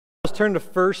turn to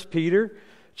 1 Peter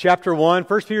chapter 1.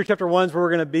 1 Peter chapter 1 is where we're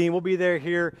going to be, and we'll be there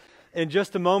here in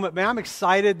just a moment. Man, I'm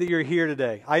excited that you're here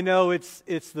today. I know it's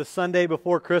the Sunday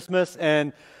before Christmas,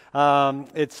 and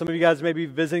it's some of you guys may be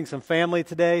visiting some family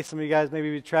today. Some of you guys may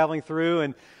be traveling through,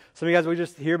 and some of you guys are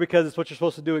just here because it's what you're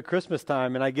supposed to do at Christmas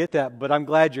time, and I get that, but I'm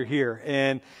glad you're here.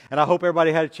 And I hope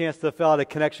everybody had a chance to fill out a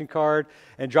connection card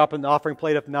and drop it in the offering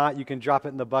plate. If not, you can drop it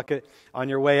in the bucket on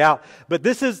your way out. But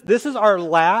this is our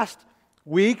last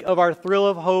week of our Thrill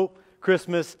of Hope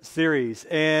Christmas series,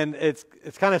 and it's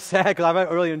kind of sad because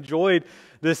I've really enjoyed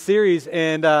this series.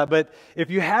 And but if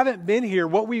you haven't been here,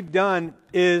 what we've done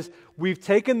is we've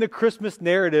taken the Christmas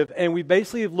narrative and we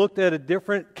basically have looked at a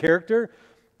different character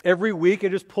every week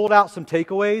and just pulled out some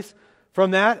takeaways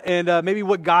from that, and maybe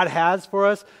what God has for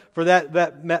us for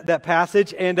that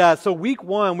passage. And so week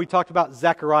 1 we talked about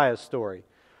Zechariah's story.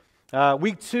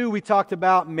 Week 2 we talked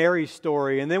about Mary's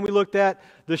story, and then we looked at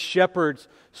the shepherd's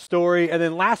story, and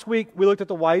then last week we looked at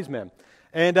the wise men,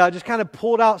 and just kind of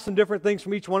pulled out some different things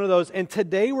from each one of those. And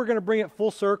today we're going to bring it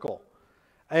full circle.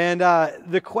 And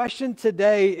the question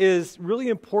today is really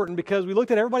important because we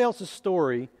looked at everybody else's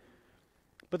story,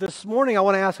 but this morning I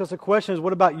want to ask us a question: is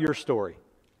what about your story?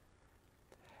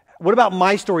 What about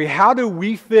my story? How do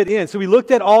we fit in? So we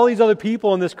looked at all these other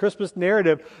people in this Christmas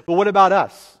narrative, but what about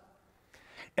us?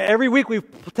 Every week we've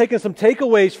taken some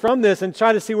takeaways from this and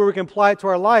tried to see where we can apply it to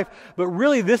our life. But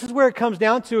really, this is where it comes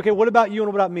down to, okay, what about you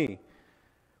and what about me?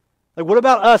 Like, what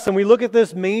about us? And we look at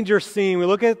this manger scene, we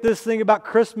look at this thing about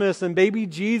Christmas and baby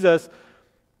Jesus,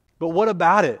 but what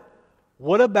about it?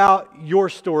 What about your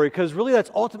story? Because really, that's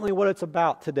ultimately what it's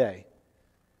about today.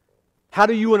 How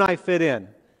do you and I fit in?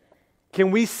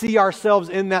 Can we see ourselves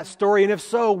in that story? And if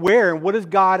so, where? And what does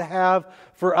God have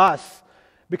for us?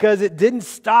 Because it didn't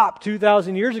stop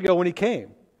 2,000 years ago when He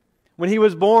came. When He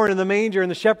was born in the manger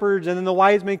and the shepherds and then the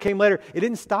wise men came later. It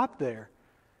didn't stop there.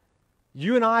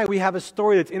 You and I, we have a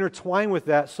story that's intertwined with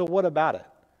that, so what about it?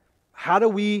 How do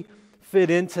we fit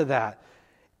into that?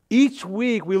 Each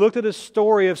week we looked at a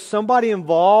story of somebody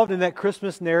involved in that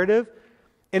Christmas narrative,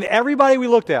 and everybody we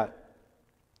looked at,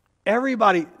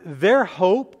 everybody, their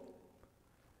hope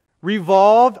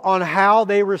revolved on how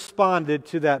they responded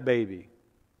to that baby.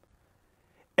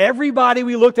 Everybody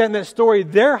we looked at in that story,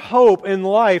 their hope in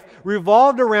life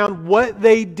revolved around what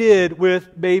they did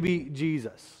with baby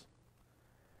Jesus.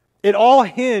 It all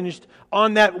hinged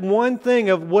on that one thing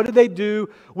of what did they do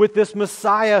with this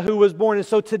Messiah who was born. And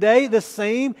so today, the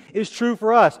same is true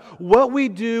for us. What we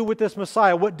do with this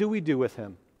Messiah, what do we do with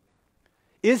Him?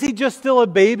 Is He just still a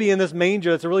baby in this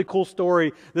manger? It's a really cool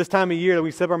story this time of year that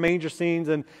we set up our manger scenes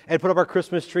and put up our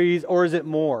Christmas trees, or is it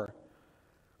more?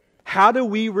 How do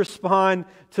we respond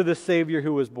to the Savior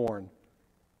who was born?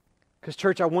 Because,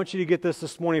 church, I want you to get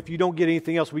this morning. If you don't get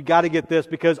anything else, we got to get this,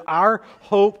 because our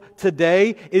hope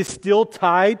today is still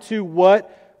tied to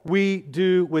what we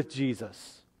do with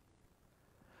Jesus.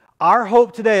 Our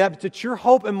hope today, that your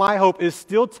hope and my hope, is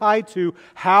still tied to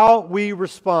how we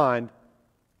respond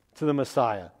to the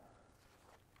Messiah.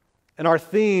 And our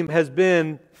theme has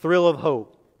been Thrill of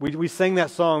Hope. We sang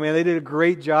that song, man. They did a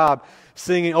great job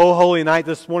singing "Oh Holy Night"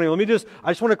 this morning. I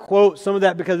just want to quote some of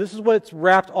that because this is what's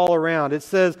wrapped all around. It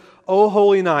says, "Oh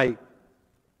holy night,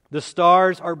 the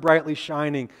stars are brightly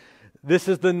shining. This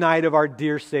is the night of our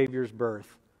dear Savior's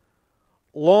birth.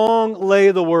 Long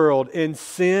lay the world in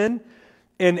sin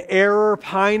and error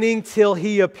pining till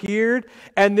He appeared,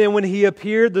 and then when He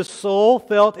appeared, the soul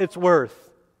felt its worth."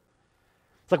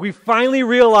 It's like we finally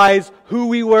realized who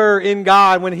we were in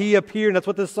God when He appeared. And that's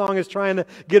what this song is trying to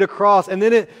get across. And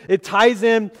then it ties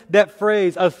in that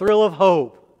phrase, a thrill of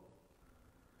hope.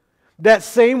 That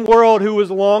same world who was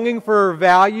longing for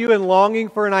value and longing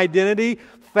for an identity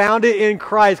found it in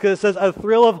Christ, because it says, a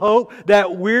thrill of hope,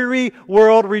 that weary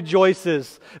world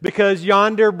rejoices because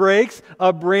yonder breaks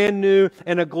a brand new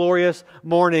and a glorious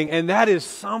morning. And that is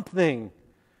something.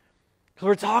 Because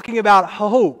we're talking about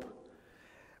hope.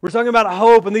 We're talking about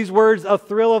hope, and these words, a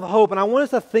thrill of hope. And I want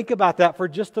us to think about that for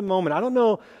just a moment. I don't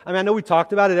know, I know we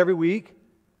talked about it every week,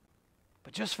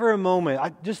 but just for a moment,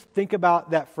 I just think about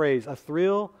that phrase, a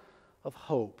thrill of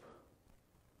hope.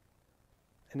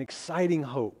 An exciting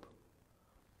hope.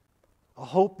 A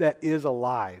hope that is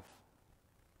alive.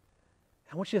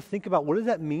 I want you to think about, what does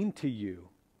that mean to you?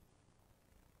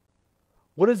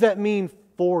 What does that mean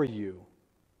for you?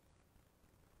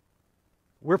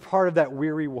 We're part of that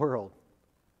weary world.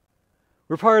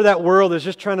 We're part of that world that's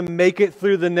just trying to make it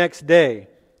through the next day.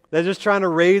 That's just trying to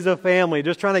raise a family,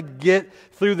 just trying to get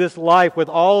through this life with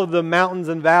all of the mountains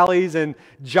and valleys and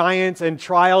giants and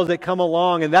trials that come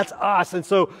along. And that's us. And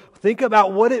so think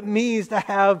about what it means to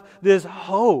have this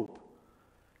hope.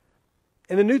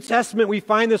 In the New Testament, we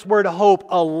find this word hope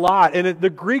a lot, and the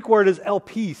Greek word is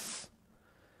elpis.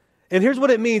 And here's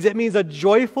what it means. It means a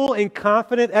joyful and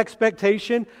confident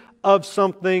expectation of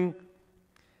something.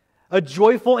 A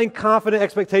joyful and confident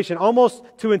expectation, almost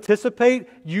to anticipate,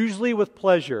 usually with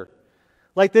pleasure.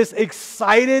 Like this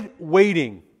excited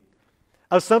waiting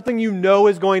of something you know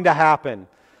is going to happen,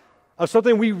 of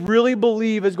something we really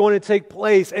believe is going to take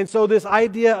place. And so this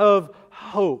idea of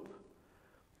hope.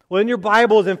 Well, in your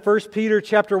Bibles in 1 Peter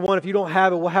chapter 1, if you don't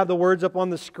have it, we'll have the words up on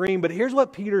the screen. But here's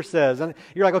what Peter says. And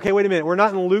you're like, okay, wait a minute. We're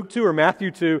not in Luke 2 or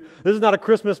Matthew 2. This is not a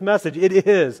Christmas message. It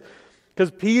is. Because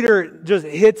Peter just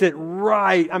hits it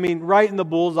right, right in the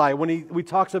bullseye when he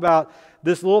talks about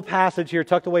this little passage here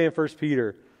tucked away in 1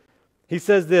 Peter. He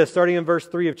says this, starting in verse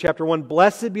 3 of chapter 1,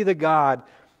 "Blessed be the God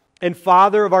and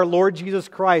Father of our Lord Jesus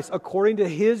Christ. According to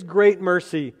His great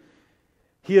mercy,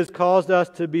 He has caused us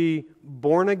to be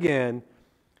born again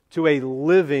to a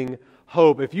living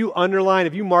hope." If you underline,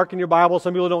 if you mark in your Bible,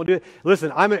 some people don't do it.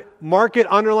 Listen, mark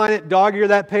it, underline it, dog-ear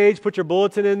that page, put your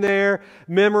bulletin in there,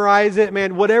 memorize it,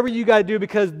 man, whatever you got to do,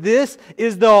 because this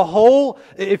is the whole,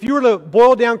 if you were to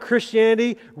boil down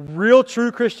Christianity, real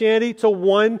true Christianity, to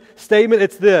one statement,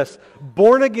 it's this: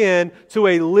 born again to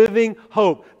a living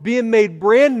hope. Being made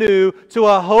brand new to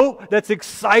a hope that's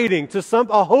exciting, to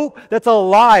a hope that's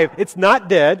alive. It's not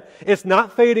dead. It's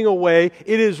not fading away.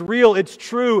 It is real. It's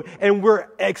true. And we're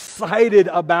excited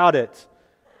about it.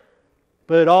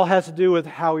 But it all has to do with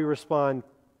how we respond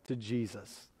to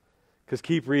Jesus. Because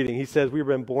keep reading. He says we've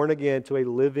been born again to a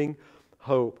living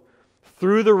hope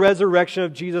through the resurrection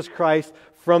of Jesus Christ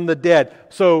from the dead.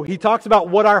 So he talks about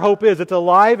what our hope is. It's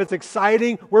alive. It's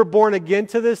exciting. We're born again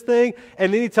to this thing.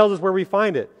 And then he tells us where we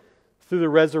find it. Through the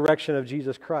resurrection of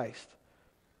Jesus Christ.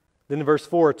 Then in verse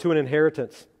 4, to an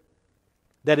inheritance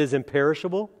that is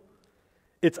imperishable,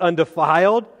 it's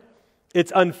undefiled,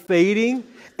 it's unfading,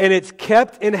 and it's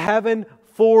kept in heaven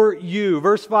for you.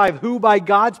 Verse 5, who by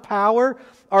God's power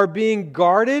are being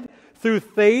guarded through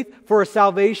faith for a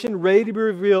salvation ready to be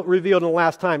revealed in the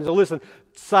last time. So listen,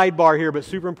 sidebar here, but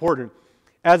super important.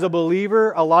 As a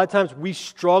believer, a lot of times we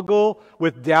struggle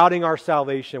with doubting our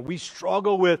salvation. We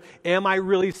struggle with, am I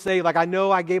really saved? Like, I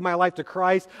know I gave my life to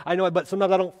Christ. I know, but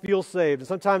sometimes I don't feel saved. And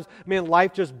sometimes, man,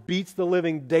 life just beats the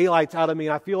living daylights out of me.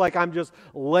 And I feel like I'm just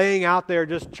laying out there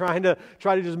just trying to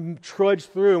just trudge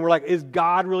through. And we're like, is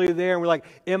God really there? And we're like,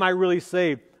 am I really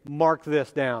saved? Mark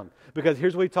this down. Because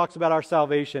here's what he talks about our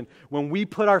salvation. When we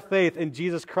put our faith in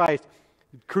Jesus Christ,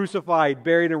 crucified,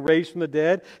 buried, and raised from the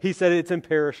dead, he said it's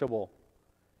imperishable.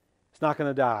 It's not going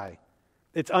to die.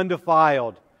 It's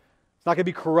undefiled. It's not going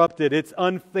to be corrupted. It's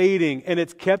unfading. And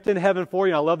it's kept in heaven for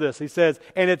you. And I love this. He says,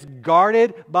 and it's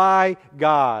guarded by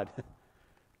God.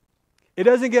 It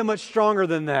doesn't get much stronger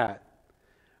than that.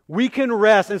 We can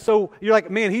rest. And so you're like,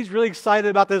 man, he's really excited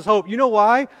about this hope. You know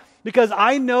why? Because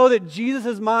I know that Jesus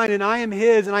is mine and I am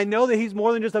His. And I know that He's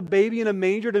more than just a baby in a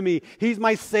manger to me. He's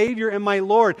my Savior and my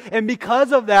Lord. And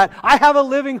because of that, I have a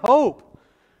living hope.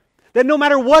 That no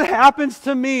matter what happens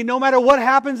to me, no matter what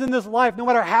happens in this life, no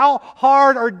matter how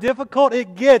hard or difficult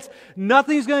it gets,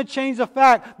 nothing's going to change the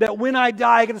fact that when I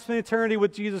die, I get to spend eternity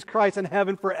with Jesus Christ in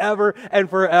heaven forever and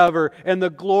forever in the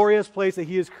glorious place that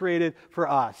He has created for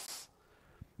us.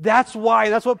 That's why,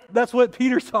 that's what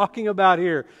Peter's talking about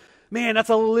here. Man, that's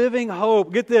a living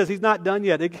hope. Get this, he's not done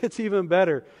yet. It gets even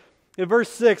better. In verse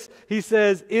 6, he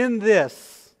says, in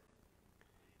this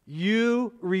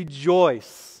you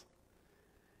rejoice.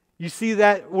 You see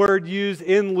that word used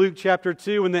in Luke chapter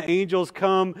 2 when the angels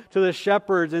come to the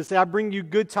shepherds and say, I bring you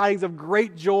good tidings of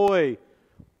great joy.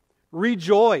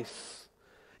 Rejoice.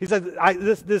 He says,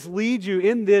 this leads you,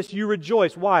 in this you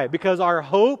rejoice. Why? Because our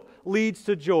hope leads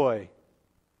to joy,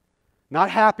 not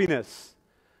happiness.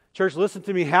 Church, listen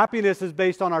to me. Happiness is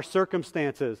based on our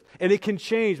circumstances, and it can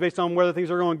change based on whether things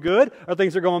are going good or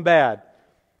things are going bad.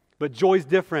 But joy's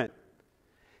different.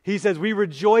 He says, we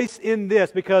rejoice in this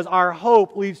because our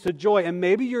hope leads to joy. And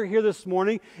maybe you're here this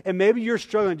morning and maybe you're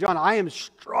struggling. John, I am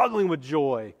struggling with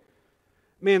joy.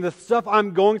 Man, the stuff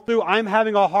I'm going through, I'm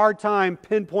having a hard time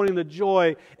pinpointing the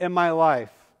joy in my life.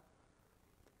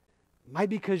 It might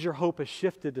be because your hope has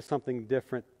shifted to something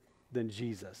different than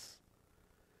Jesus.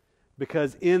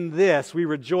 Because in this we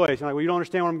rejoice. You're like, well, you don't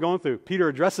understand what I'm going through. Peter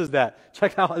addresses that.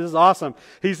 Check out, this is awesome.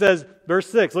 He says, verse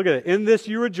 6, look at it. In this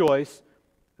you rejoice,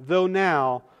 though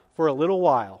now, for a little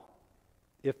while,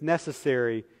 if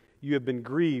necessary, you have been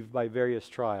grieved by various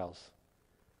trials.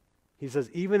 He says,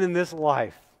 even in this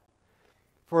life,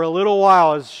 for a little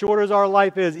while, as short as our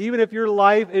life is, even if your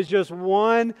life is just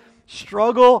one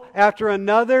struggle after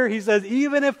another. He says,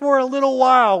 even if for a little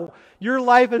while your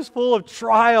life is full of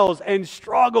trials and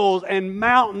struggles and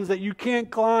mountains that you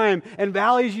can't climb and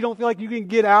valleys you don't feel like you can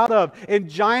get out of and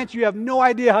giants you have no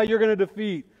idea how you're going to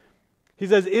defeat. He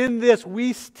says, in this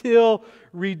we still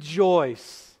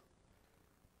rejoice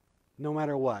no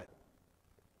matter what.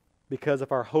 Because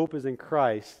if our hope is in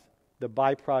Christ, the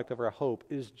byproduct of our hope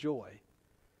is joy.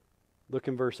 Look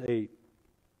in verse 8.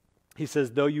 He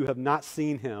says, though you have not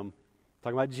seen him,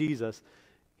 talking about Jesus,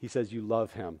 he says you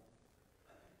love him.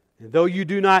 And though you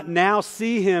do not now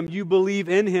see him, you believe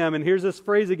in him. And here's this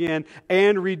phrase again,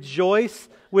 and rejoice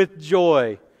with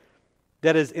joy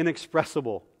that is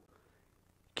inexpressible.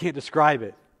 Can't describe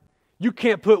it. You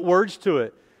can't put words to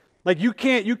it. Like you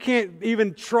can't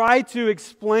even try to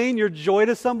explain your joy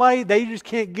to somebody. They just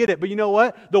can't get it. But you know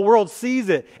what? The world sees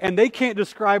it and they can't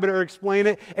describe it or explain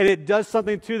it, and it does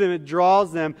something to them. It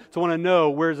draws them to want to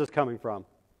know, where's this coming from?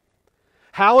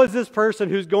 How is this person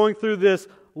who's going through this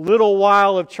little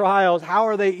while of trials, how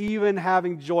are they even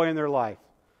having joy in their life?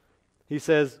 He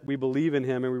says, we believe in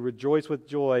him and we rejoice with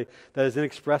joy that is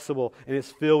inexpressible and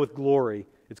it's filled with glory.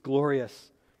 It's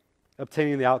glorious,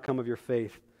 obtaining the outcome of your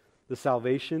faith, the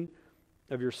salvation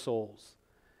of your souls.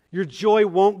 Your joy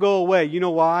won't go away. You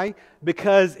know why?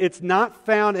 Because it's not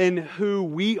found in who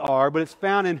we are, but it's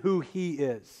found in who he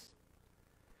is.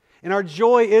 And our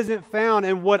joy isn't found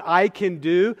in what I can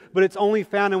do, but it's only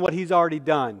found in what he's already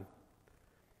done.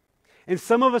 And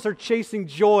some of us are chasing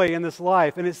joy in this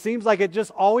life, and it seems like it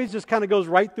just always just kind of goes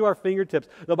right through our fingertips.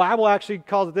 The Bible actually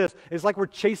calls it this. It's like we're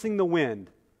chasing the wind.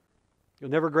 You'll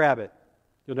never grab it.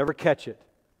 You'll never catch it.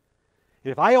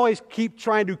 And if I always keep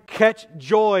trying to catch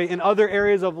joy in other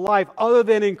areas of life other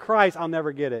than in Christ, I'll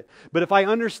never get it. But if I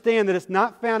understand that it's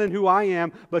not found in who I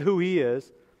am, but who he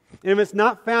is, and if it's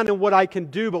not found in what I can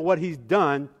do, but what he's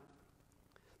done,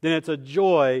 then it's a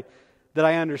joy that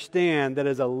I understand that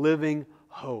is a living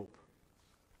hope.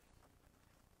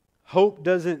 Hope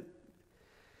doesn't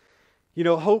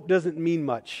mean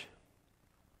much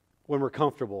when we're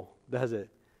comfortable, does it?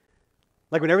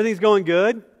 Like when everything's going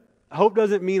good, hope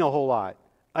doesn't mean a whole lot.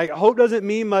 Like hope doesn't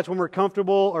mean much when we're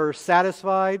comfortable or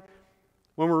satisfied,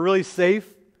 when we're really safe,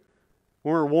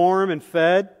 when we're warm and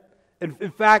fed.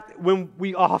 In fact, when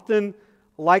we often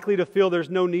likely to feel there's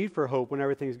no need for hope when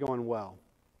everything's going well.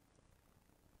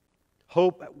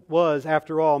 Hope was,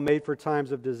 after all, made for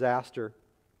times of disaster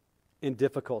and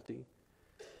difficulty.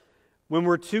 When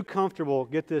we're too comfortable,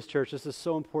 get this, church, this is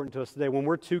so important to us today. When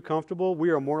we're too comfortable, we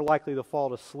are more likely to fall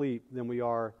to sleep than we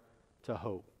are to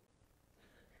hope.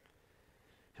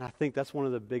 And I think that's one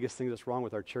of the biggest things that's wrong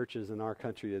with our churches in our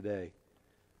country today.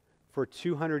 For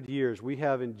 200 years, we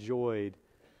have enjoyed,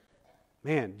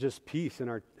 just peace in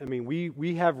our,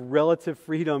 we have relative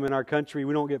freedom in our country.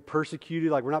 We don't get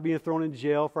persecuted, like we're not being thrown in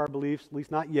jail for our beliefs, at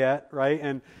least not yet, right?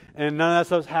 And none of that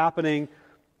stuff's happening.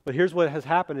 But here's what has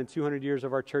happened in 200 years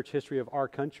of our church history of our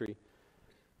country.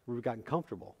 We've gotten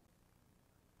comfortable.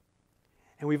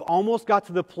 And we've almost got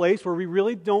to the place where we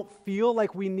really don't feel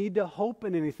like we need to hope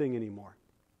in anything anymore.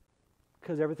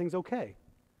 Because everything's okay.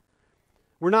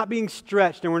 We're not being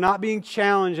stretched and we're not being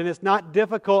challenged, and it's not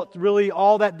difficult, really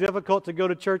all that difficult to go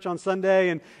to church on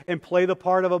Sunday and play the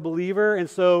part of a believer. And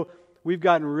so we've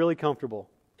gotten really comfortable.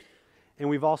 And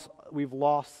we've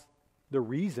lost the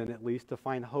reason, at least, to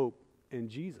find hope in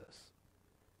Jesus.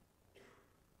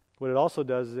 What it also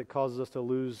does is it causes us to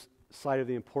lose sight of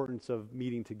the importance of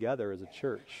meeting together as a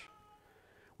church.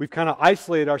 We've kind of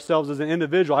isolated ourselves as an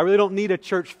individual. I really don't need a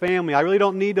church family. I really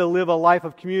don't need to live a life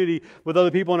of community with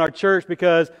other people in our church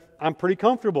because I'm pretty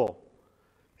comfortable.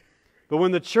 But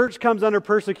when the church comes under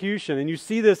persecution, and you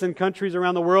see this in countries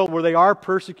around the world where they are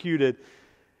persecuted,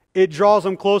 it draws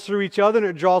them closer to each other and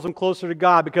it draws them closer to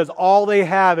God because all they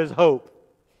have is hope.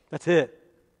 That's it.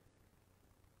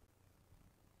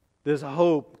 This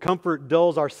hope, comfort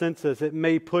dulls our senses. It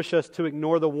may push us to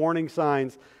ignore the warning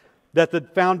signs that the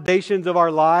foundations of our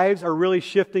lives are really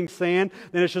shifting sand,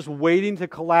 then it's just waiting to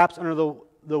collapse under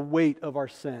the weight of our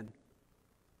sin.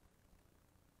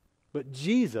 But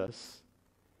Jesus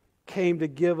came to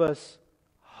give us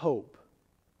hope.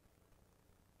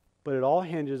 But it all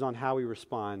hinges on how we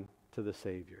respond to the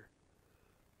Savior.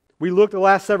 We looked the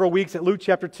last several weeks at Luke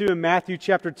chapter 2 and Matthew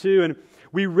chapter 2, and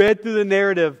we read through the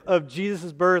narrative of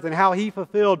Jesus' birth and how he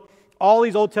fulfilled all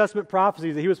these Old Testament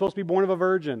prophecies, that he was supposed to be born of a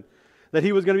virgin, that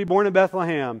he was going to be born in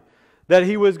Bethlehem, that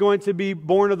he was going to be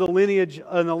born of the lineage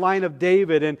and the line of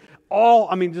David, and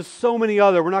just so many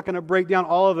other. We're not going to break down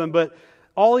all of them, but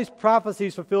all these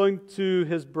prophecies fulfilling to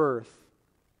his birth.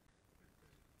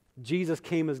 Jesus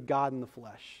came as God in the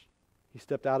flesh. He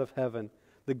stepped out of heaven,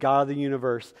 the God of the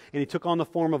universe, and he took on the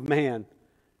form of man.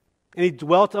 And He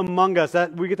dwelt among us.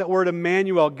 We get that word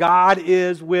Emmanuel. God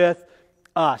is with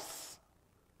us.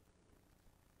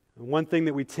 And one thing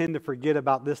that we tend to forget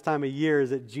about this time of year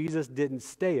is that Jesus didn't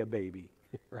stay a baby,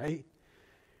 right?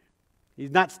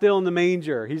 He's not still in the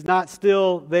manger. He's not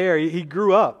still there. He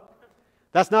grew up.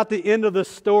 That's not the end of the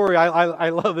story. I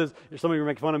love this. Some of you are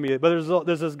making fun of me, but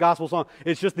there's this gospel song.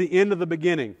 It's just the end of the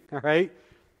beginning, all right?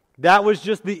 That was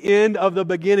just the end of the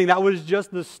beginning. That was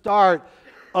just the start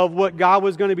of what God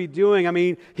was going to be doing. I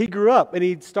mean, He grew up and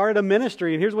He started a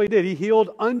ministry, and here's what He did. He healed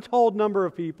untold number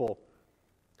of people.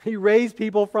 He raised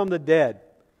people from the dead.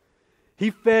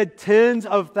 He fed tens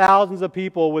of thousands of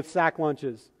people with sack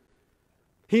lunches.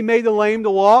 He made the lame to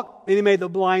walk, and He made the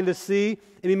blind to see,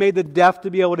 and He made the deaf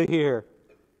to be able to hear.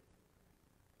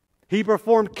 He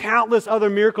performed countless other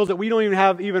miracles that we don't even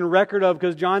have record of,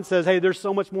 because John says, hey, there's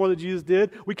so much more that Jesus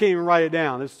did, we can't even write it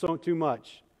down. There's so too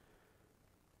much.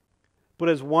 But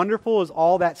as wonderful as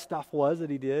all that stuff was that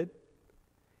He did,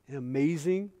 and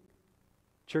amazing,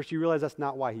 church, you realize that's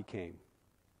not why He came.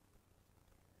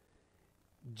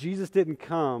 Jesus didn't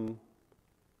come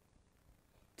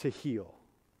to heal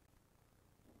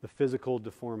the physical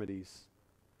deformities.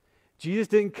 Jesus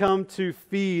didn't come to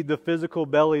feed the physical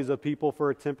bellies of people for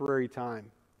a temporary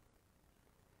time.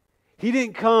 He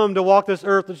didn't come to walk this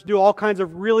earth to do all kinds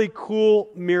of really cool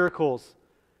miracles.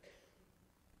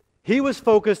 He was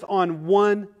focused on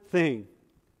one thing.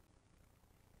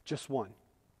 Just one.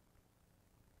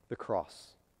 The cross.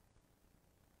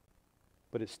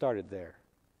 But it started there.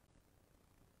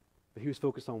 But He was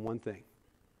focused on one thing.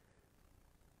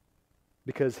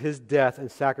 Because His death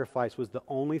and sacrifice was the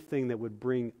only thing that would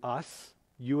bring us,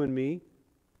 you and me,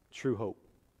 true hope.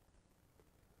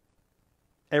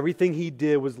 Everything He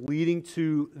did was leading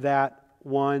to that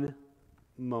one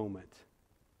moment.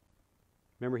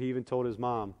 Remember, He even told His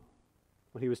mom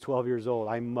when He was 12 years old,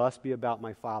 I must be about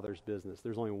my Father's business.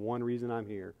 There's only one reason I'm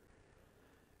here,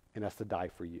 and that's to die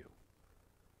for you.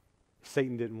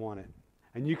 Satan didn't want it.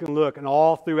 And you can look, and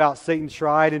all throughout, Satan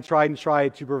tried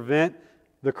to prevent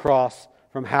the cross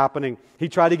from happening. He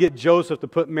tried to get Joseph to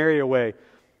put Mary away.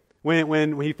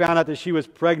 When he found out that she was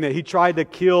pregnant, he tried to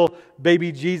kill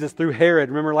baby Jesus through Herod.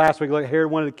 Remember last week,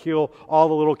 Herod wanted to kill all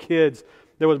the little kids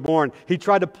that was born. He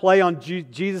tried to play on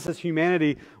Jesus'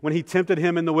 humanity when He tempted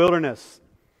Him in the wilderness.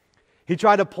 He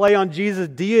tried to play on Jesus'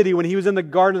 deity when He was in the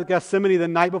Garden of Gethsemane the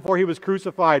night before He was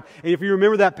crucified. And if you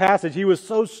remember that passage, He was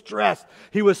so stressed.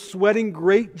 He was sweating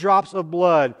great drops of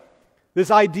blood.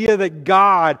 This idea that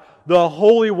God, the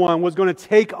Holy One, was going to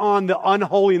take on the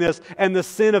unholiness and the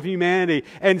sin of humanity.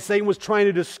 And Satan was trying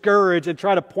to discourage and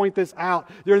try to point this out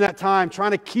during that time,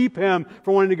 trying to keep Him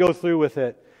from wanting to go through with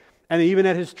it. And even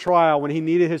at His trial, when He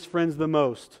needed His friends the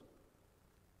most,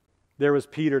 there was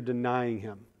Peter denying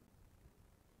Him,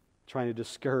 trying to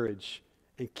discourage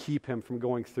and keep Him from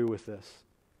going through with this.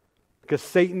 Because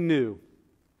Satan knew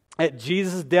that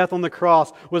Jesus' death on the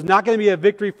cross was not going to be a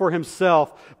victory for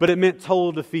Himself, but it meant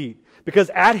total defeat.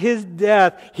 Because at His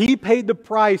death, He paid the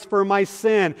price for my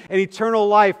sin and eternal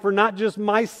life, for not just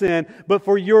my sin, but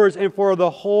for yours and for the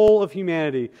whole of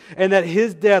humanity. And that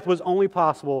His death was only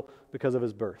possible because of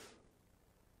His birth.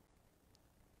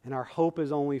 And our hope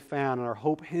is only found, and our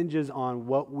hope hinges on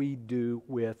what we do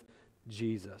with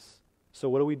Jesus. So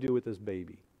what do we do with this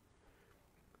baby?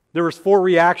 There was 4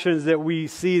 reactions that we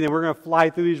see, and we're going to fly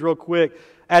through these real quick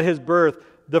at His birth.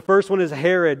 The first one is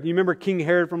Herod. You remember King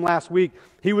Herod from last week?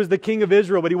 He was the king of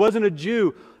Israel, but he wasn't a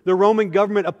Jew. The Roman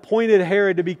government appointed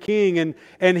Herod to be king,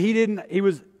 and he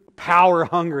was power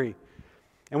hungry.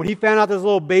 And when he found out this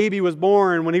little baby was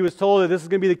born, when he was told that this is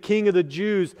going to be the king of the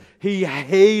Jews, he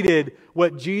hated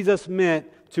what Jesus meant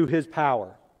to his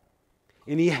power.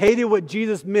 And he hated what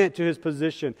Jesus meant to his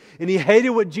position. And he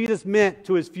hated what Jesus meant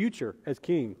to his future as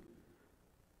king.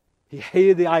 He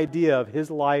hated the idea of his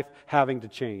life having to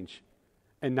change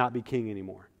and not be king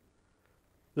anymore.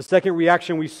 The second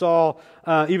reaction we saw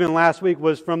even last week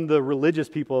was from the religious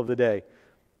people of the day.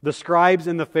 The scribes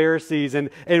and the Pharisees. And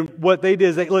what they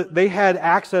did is they had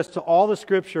access to all the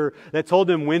Scripture that told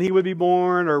them when He would be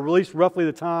born, or at least roughly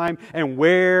the time, and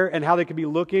where, and how they could be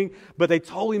looking. But they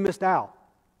totally missed out.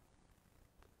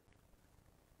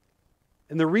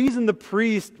 And the reason the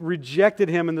priests rejected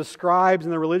Him and the scribes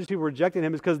and the religious people rejected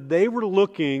Him is because they were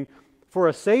looking for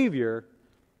a Savior.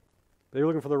 They were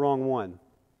looking for the wrong one.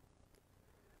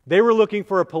 They were looking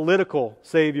for a political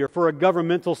Savior, for a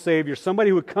governmental Savior, somebody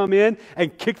who would come in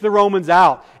and kick the Romans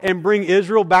out and bring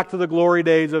Israel back to the glory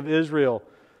days of Israel.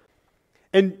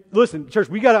 And listen, church,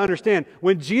 we got to understand,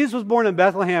 when Jesus was born in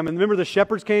Bethlehem, and remember the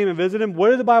shepherds came and visited Him,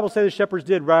 what did the Bible say the shepherds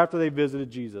did right after they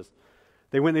visited Jesus?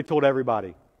 They went and they told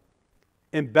everybody.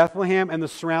 in Bethlehem and the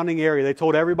surrounding area. They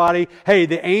told everybody, hey,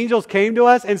 the angels came to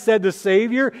us and said the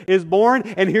Savior is born,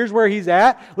 and here's where he's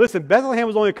at. Listen, Bethlehem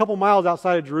was only a couple miles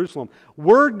outside of Jerusalem.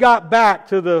 Word got back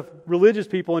to the religious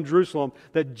people in Jerusalem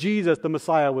that Jesus, the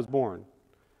Messiah, was born.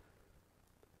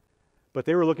 But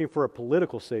they were looking for a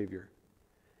political Savior.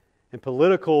 And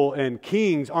political and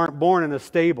kings aren't born in a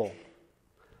stable.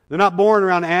 They're not born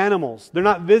around animals. They're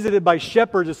not visited by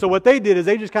shepherds. And so what they did is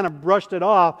they just kind of brushed it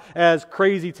off as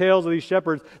crazy tales of these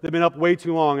shepherds that have been up way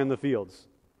too long in the fields.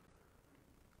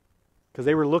 Because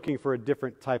they were looking for a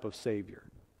different type of Savior.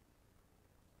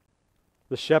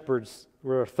 The shepherds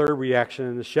were a third reaction.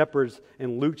 And the shepherds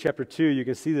in Luke chapter 2, you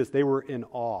can see this, they were in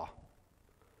awe.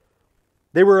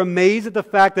 They were amazed at the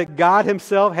fact that God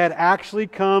Himself had actually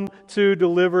come to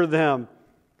deliver them.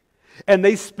 And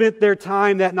they spent their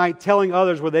time that night telling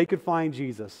others where they could find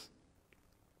Jesus.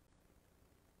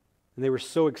 And they were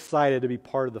so excited to be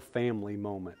part of the family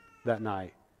moment that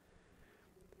night.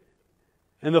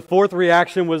 And the fourth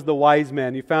reaction was the wise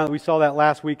men. We saw that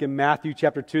last week in Matthew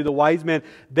chapter 2. The wise men,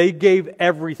 they gave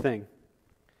everything.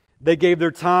 They gave their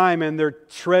time and their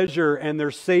treasure and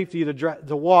their safety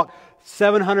to walk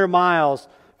 700 miles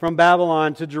from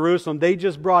Babylon to Jerusalem. They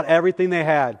just brought everything they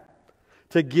had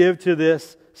to give to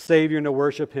this Savior and to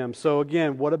worship Him. So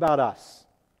again, what about us?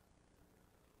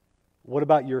 What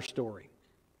about your story?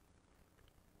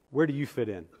 Where do you fit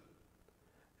in?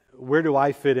 Where do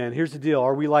I fit in? Here's the deal.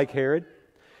 Are we like Herod?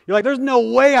 You're like, there's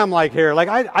no way I'm like Herod. Like,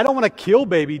 I don't want to kill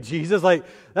baby Jesus. Like,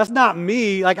 that's not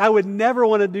me. Like, I would never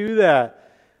want to do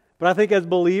that. But I think as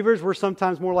believers, we're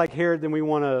sometimes more like Herod than we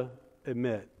want to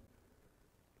admit.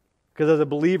 Because as a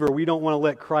believer, we don't want to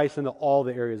let Christ into all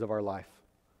the areas of our life.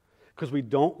 Because we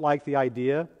don't like the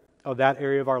idea of that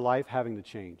area of our life having to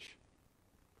change.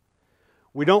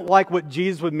 We don't like what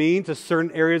Jesus would mean to certain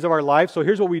areas of our life. So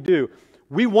here's what we do.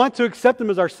 We want to accept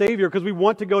Him as our Savior because we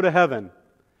want to go to heaven.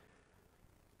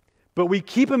 But we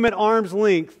keep Him at arm's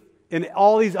length in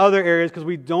all these other areas because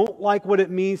we don't like what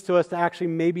it means to us to actually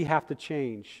maybe have to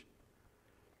change.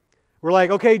 We're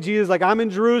like, okay, Jesus, like I'm in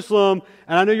Jerusalem,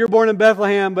 and I know you're born in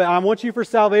Bethlehem, but I want you for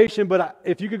salvation, but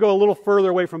if you could go a little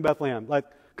further away from Bethlehem, like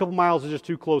a couple miles is just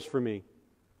too close for me.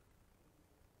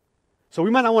 So we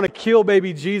might not want to kill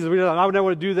baby Jesus. I would never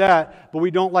want to do that, but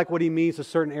we don't like what He means to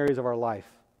certain areas of our life.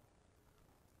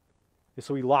 And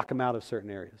so we lock Him out of certain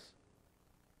areas.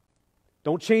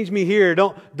 Don't change me here.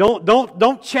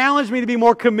 Don't challenge me to be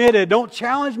more committed. Don't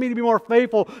challenge me to be more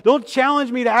faithful. Don't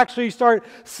challenge me to actually start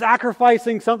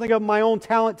sacrificing something of my own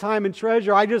talent, time, and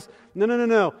treasure.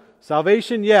 No.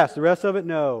 Salvation, yes. The rest of it,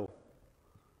 no.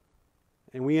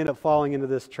 And we end up falling into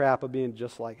this trap of being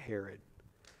just like Herod.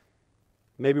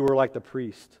 Maybe we're like the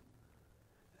priest.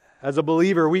 As a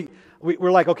believer,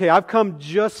 we're like, okay, I've come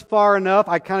just far enough.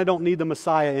 I kind of don't need the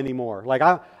Messiah anymore. Like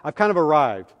I've kind of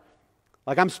arrived.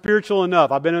 Like I'm spiritual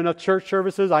enough. I've been in enough church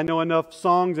services. I know enough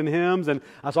songs and hymns, and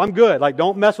so I'm good. Like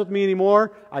don't mess with me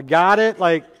anymore. I got it.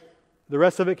 Like the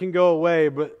rest of it can go away.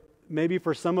 But maybe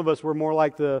for some of us, we're more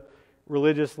like the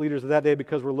religious leaders of that day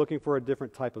because we're looking for a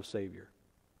different type of Savior.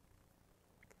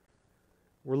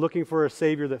 We're looking for a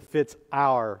Savior that fits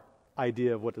our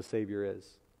idea of what the Savior is.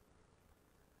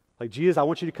 Like, Jesus, I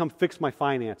want you to come fix my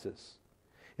finances.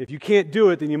 If you can't do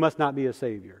it, then you must not be a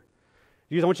Savior.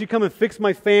 Jesus, I want you to come and fix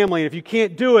my family. And if you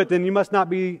can't do it, then you must not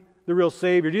be the real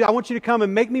Savior. Jesus, I want you to come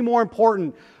and make me more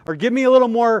important, or give me a little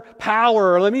more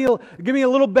power, or give me a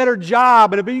little better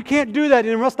job. But you can't do that,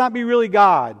 then it must not be really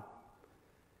God.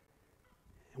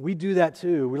 And we do that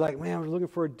too. We're like, man, we're looking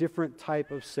for a different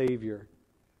type of Savior.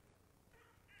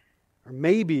 Or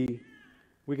maybe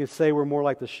we can say we're more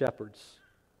like the shepherds,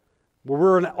 where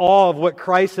we're in awe of what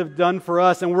Christ has done for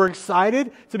us, and we're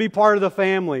excited to be part of the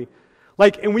family.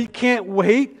 And we can't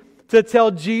wait to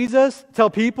tell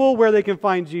people where they can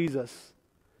find Jesus.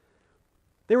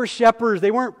 They were shepherds.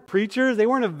 They weren't preachers. They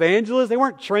weren't evangelists. They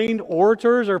weren't trained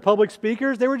orators or public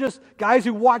speakers. They were just guys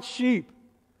who watched sheep.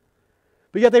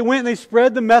 But yet they went and they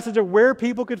spread the message of where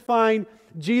people could find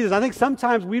Jesus. I think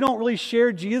sometimes we don't really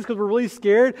share Jesus because we're really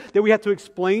scared that we have to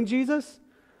explain Jesus.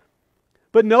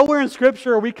 But nowhere in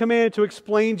Scripture are we commanded to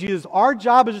explain Jesus. Our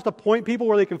job is just to point people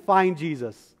where they can find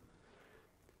Jesus.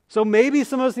 So maybe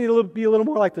some of us need to be a little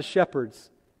more like the shepherds.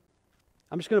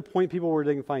 I'm just going to point people where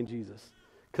they can find Jesus.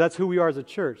 Because that's who we are as a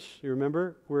church. You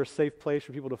remember? We're a safe place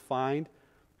for people to find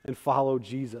and follow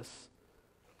Jesus.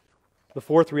 The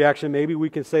fourth reaction, maybe we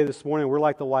can say this morning, we're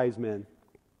like the wise men.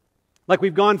 Like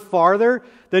we've gone farther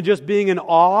than just being in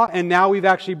awe, and now we've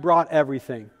actually brought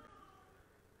everything.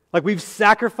 Like we've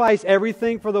sacrificed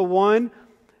everything for the one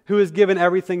who has given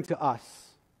everything to us.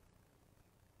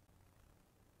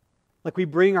 Like we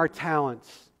bring our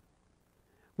talents.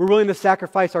 We're willing to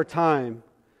sacrifice our time.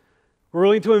 We're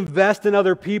willing to invest in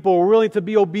other people. We're willing to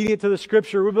be obedient to the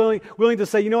Scripture. We're willing to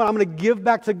say, you know what, I'm going to give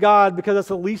back to God because that's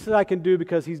the least that I can do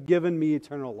because He's given me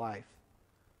eternal life.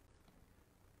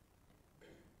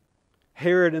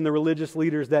 Herod and the religious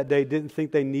leaders that day didn't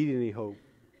think they needed any hope.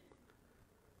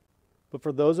 But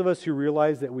for those of us who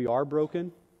realize that we are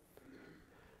broken,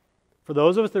 for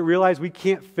those of us that realize we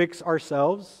can't fix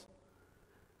ourselves,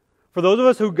 for those of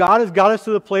us who God has got us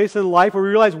to the place in life where we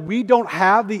realize we don't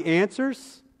have the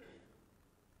answers,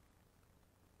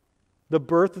 the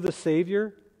birth of the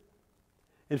Savior,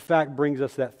 in fact, brings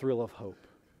us that thrill of hope.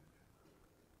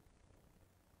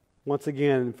 Once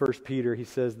again, in 1 Peter, he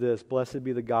says this, "Blessed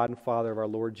be the God and Father of our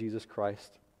Lord Jesus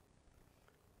Christ.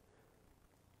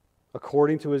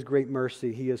 According to His great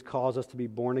mercy, He has caused us to be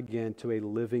born again to a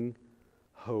living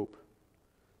hope."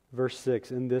 Verse 6,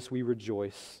 "In this we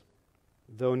rejoice,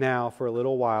 though now for a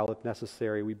little while, if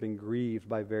necessary, we've been grieved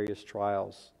by various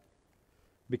trials,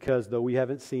 because though we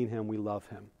haven't seen Him, we love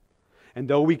Him. And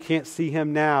though we can't see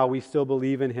Him now, we still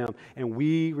believe in Him, and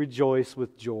we rejoice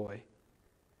with joy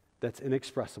that's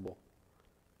inexpressible,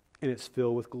 and it's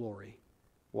filled with glory."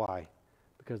 Why?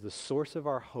 Because the source of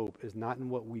our hope is not in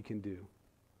what we can do,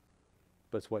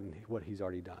 but it's what He's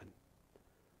already done.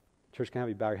 Church, can I have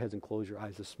you bow your heads and close your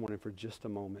eyes this morning for just a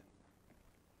moment?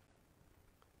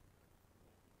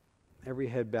 Every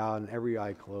head bowed and every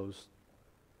eye closed.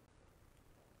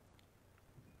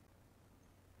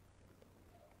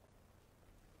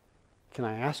 Can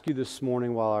I ask you this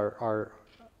morning while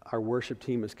our worship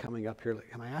team is coming up here,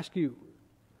 can I ask you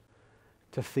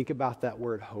to think about that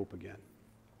word hope again?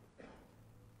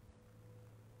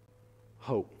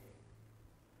 Hope.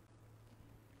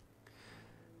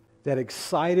 That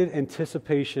excited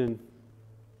anticipation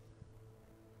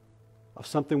of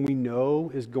something we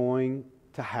know is going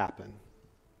to happen.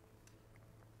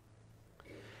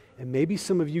 And maybe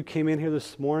some of you came in here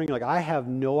this morning like, I have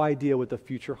no idea what the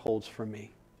future holds for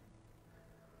me.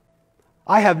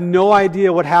 I have no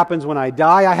idea what happens when I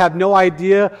die. I have no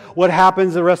idea what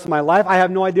happens the rest of my life. I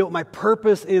have no idea what my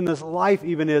purpose in this life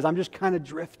even is. I'm just kind of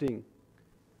drifting.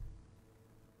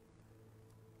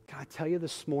 Can I tell you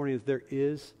this morning that there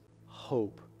is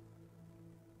hope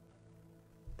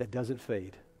that doesn't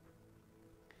fade,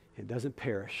 it doesn't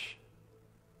perish,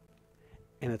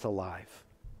 and it's alive,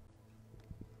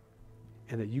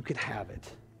 and that you can have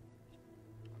it.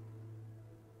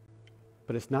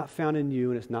 But it's not found in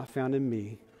you and it's not found in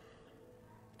me.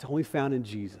 It's only found in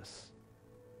Jesus.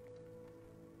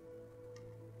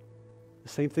 The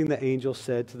same thing the angel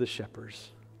said to the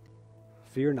shepherds.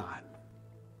 "Fear not,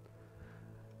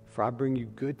 for I bring you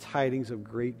good tidings of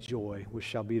great joy, which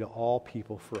shall be to all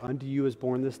people. For unto you is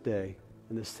born this day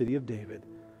in the city of David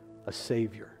a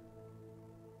Savior,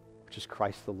 which is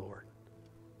Christ the Lord."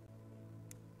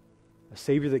 A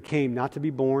Savior that came not to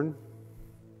be born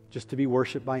just to be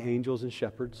worshiped by angels and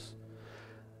shepherds.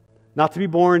 Not to be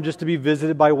born just to be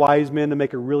visited by wise men to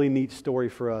make a really neat story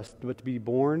for us, but to be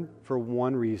born for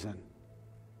one reason: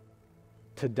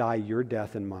 to die your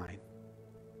death and mine,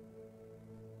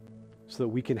 so that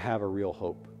we can have a real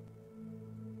hope.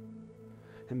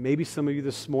 And maybe some of you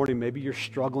this morning, maybe you're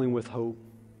struggling with hope.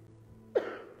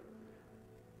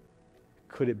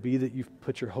 Could it be that you've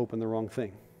put your hope in the wrong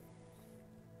thing?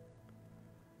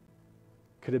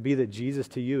 Could it be that Jesus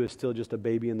to you is still just a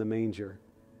baby in the manger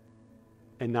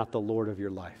and not the Lord of your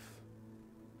life?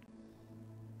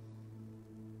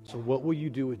 So what will you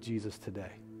do with Jesus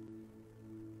today?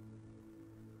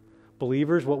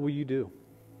 Believers, what will you do?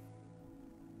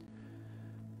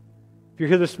 If you're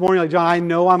here this morning like, "John, I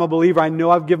know I'm a believer. I know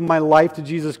I've given my life to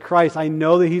Jesus Christ. I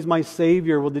know that He's my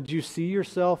Savior." Well, did you see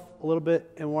yourself a little bit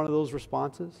in one of those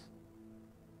responses?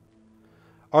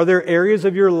 Are there areas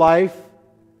of your life,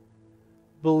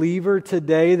 believer,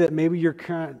 today that maybe you're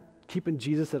kind of keeping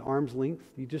Jesus at arm's length?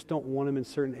 You just don't want Him in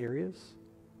certain areas?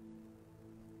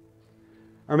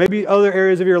 Or maybe other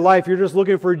areas of your life, you're just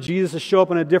looking for Jesus to show up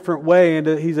in a different way, and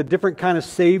He's a different kind of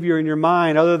Savior in your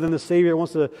mind, other than the Savior that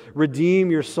wants to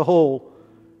redeem your soul.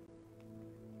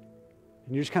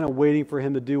 And you're just kind of waiting for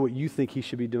Him to do what you think He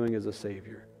should be doing as a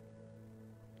Savior.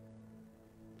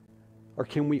 Or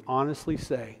can we honestly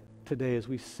say today, as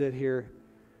we sit here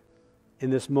in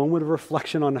this moment of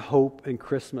reflection on hope and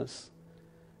Christmas,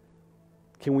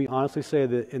 can we honestly say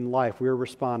that in life we're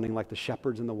responding like the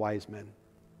shepherds and the wise men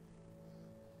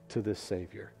to this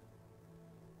Savior?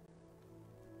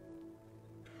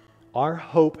 Our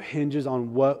hope hinges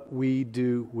on what we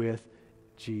do with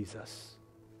Jesus.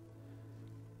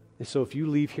 And so if you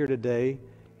leave here today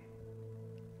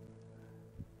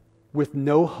with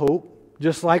no hope,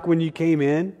 just like when you came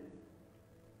in,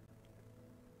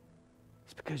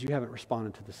 It's because you haven't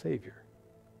responded to the Savior.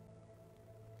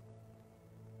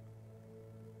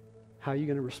 How are you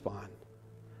going to respond?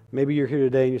 Maybe you're here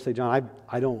today and you say, John,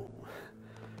 I know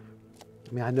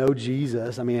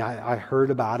Jesus. I heard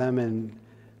about him, and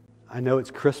I know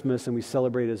it's Christmas and we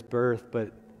celebrate his birth,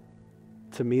 but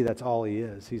to me, that's all he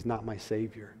is. He's not my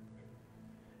Savior.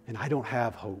 And I don't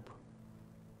have hope.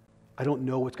 I don't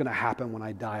know what's going to happen when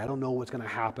I die. I don't know what's going to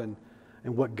happen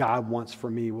and what God wants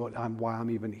for me, why I'm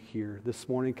even here. This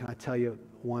morning, can I tell you,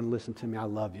 one, listen to me, I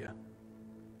love you.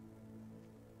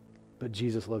 But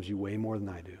Jesus loves you way more than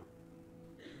I do.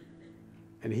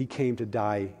 And he came to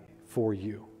die for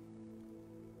you.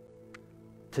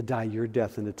 To die your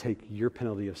death and to take your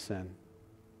penalty of sin.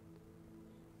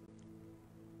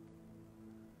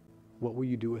 What will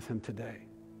you do with him today?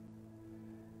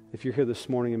 If you're here this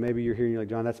morning and maybe you're here and you're like,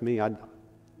 John, that's me.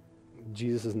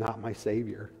 Jesus is not my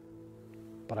Savior,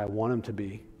 but I want him to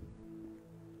be.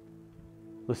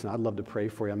 Listen, I'd love to pray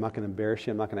for you. I'm not going to embarrass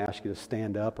you. I'm not going to ask you to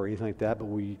stand up or anything like that, but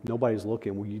nobody's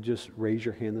looking. Will you just raise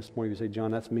your hand this morning and say,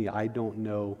 John, that's me. I don't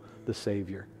know the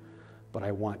Savior, but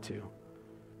I want to.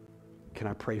 Can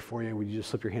I pray for you? Would you just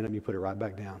slip your hand up and you put it right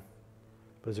back down?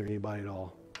 But is there anybody at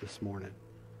all this morning?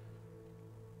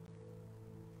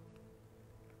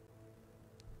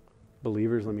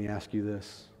 Believers, let me ask you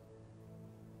this.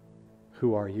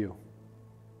 Who are you?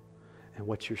 And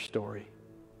what's your story?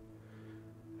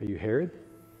 Are you Herod?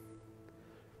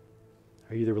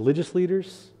 Are you the religious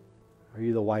leaders? Are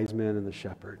you the wise men and the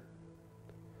shepherd?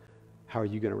 How are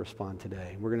you going to respond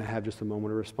today? We're going to have just a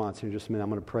moment of response here in just a minute. I'm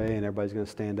going to pray and everybody's going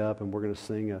to stand up and we're going to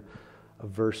sing a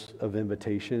verse of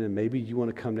invitation. And maybe you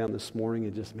want to come down this morning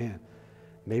and just,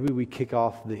 maybe we kick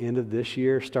off the end of this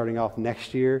year, starting off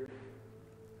next year,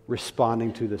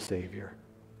 responding to the Savior.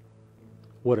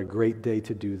 What a great day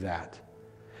to do that.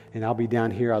 And I'll be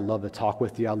down here. I'd love to talk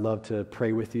with you. I'd love to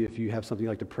pray with you if you have something you'd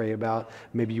like to pray about.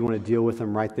 Maybe you want to deal with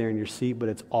them right there in your seat, but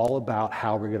it's all about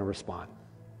how we're going to respond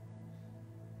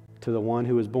to the one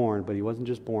who was born, but he wasn't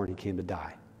just born, he came to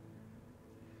die.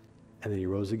 And then he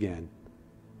rose again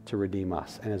to redeem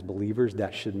us. And as believers,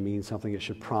 that should mean something. It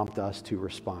should prompt us to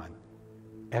respond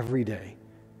every day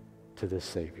to this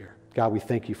Savior. God, we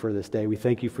thank you for this day. We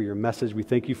thank you for your message. We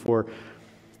thank you for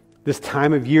this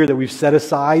time of year that we've set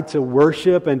aside to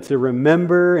worship and to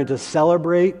remember and to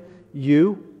celebrate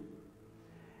you.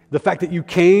 The fact that you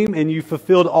came and you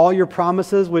fulfilled all your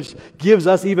promises, which gives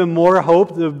us even more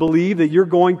hope to believe that you're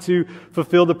going to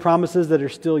fulfill the promises that are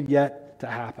still yet to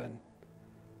happen.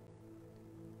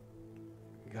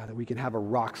 God, that we can have a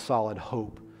rock-solid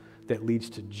hope that leads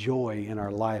to joy in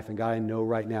our life. And God, I know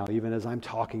right now, even as I'm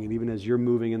talking and even as you're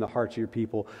moving in the hearts of your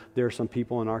people, there are some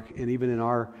people and even in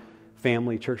our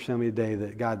family, church family today,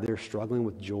 that God, they're struggling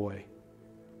with joy.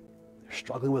 They're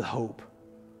struggling with hope.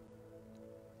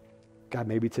 God,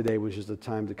 maybe today was just a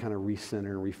time to kind of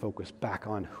recenter and refocus back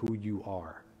on who you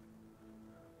are.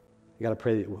 You got to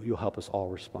pray that you'll help us all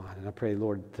respond. And I pray,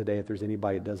 Lord, today, if there's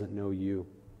anybody that doesn't know you,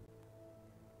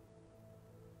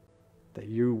 that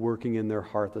you working in their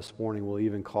heart this morning will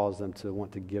even cause them to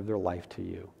want to give their life to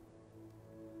you.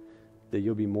 That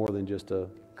you'll be more than just a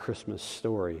Christmas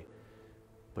story,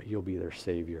 but you'll be their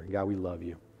Savior. God, we love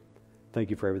you. Thank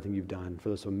you for everything you've done, for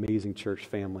this amazing church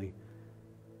family,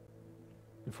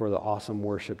 and for the awesome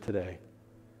worship today.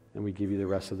 And we give you the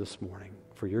rest of this morning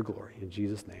for your glory. In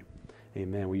Jesus' name,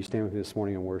 amen. Will you stand with me this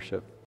morning and worship?